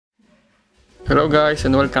Hello guys,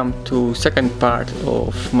 and welcome to second part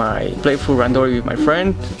of my playful randori with my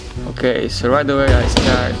friend. Okay, so right away I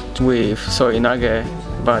start with soy nage,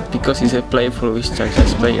 but because it's a playful we start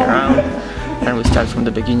just playing around and we start from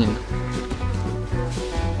the beginning.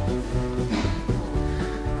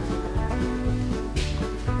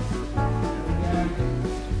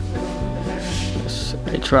 So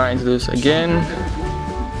I try to do this again.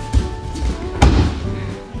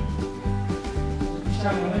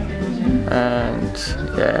 And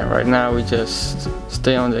yeah, right now we just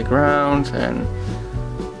stay on the ground and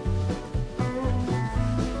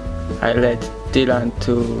I let Dylan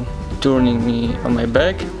to turning me on my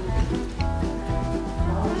back,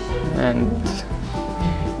 and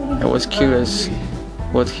I was curious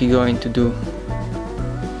what he going to do.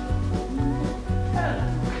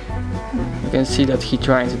 You can see that he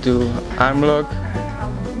trying to do arm lock,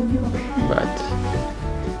 but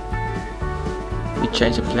we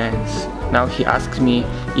changed the plans. Now he asks me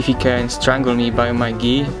if he can strangle me by my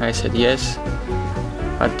gi. I said yes,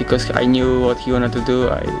 but because I knew what he wanted to do,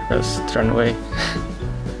 I just ran away.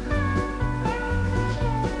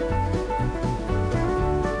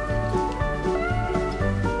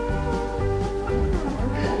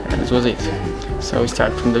 And this was it. So we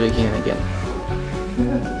start from the beginning again.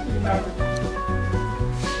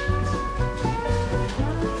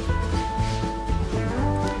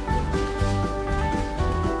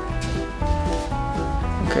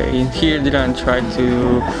 Okay, in here Dylan tried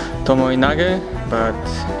to tomoe nage, but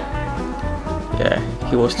yeah,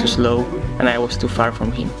 he was too slow and I was too far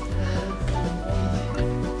from him.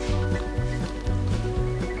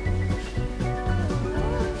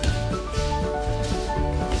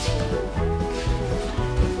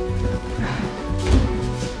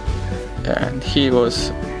 And he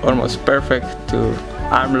was almost perfect to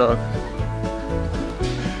arm lock,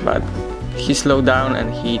 but he slowed down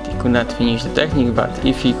and he could not finish the technique. But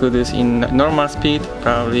if he could do this in normal speed,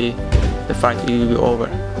 probably the fight will be over.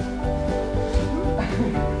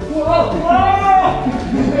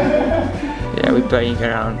 Yeah, we're playing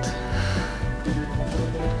around.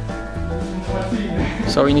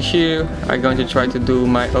 So in here I'm going to try to do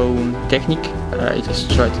my own technique. I just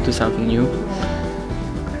try to do something new.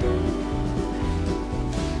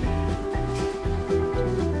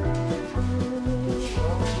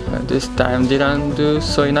 This time Dylan do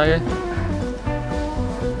soy nage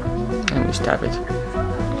and we stab it.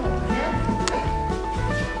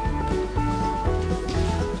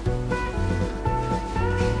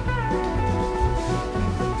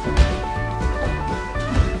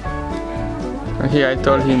 And here I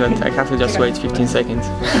told him that I have to just wait 15 seconds.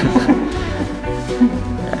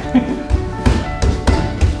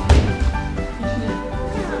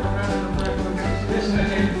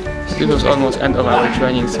 This was almost end of our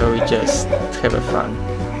training, so we just have a fun.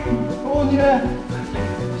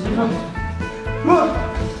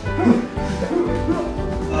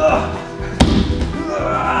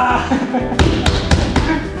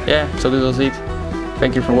 Yeah, so this was it.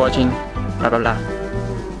 Thank you for watching. Blah blah blah.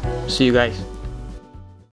 See you guys.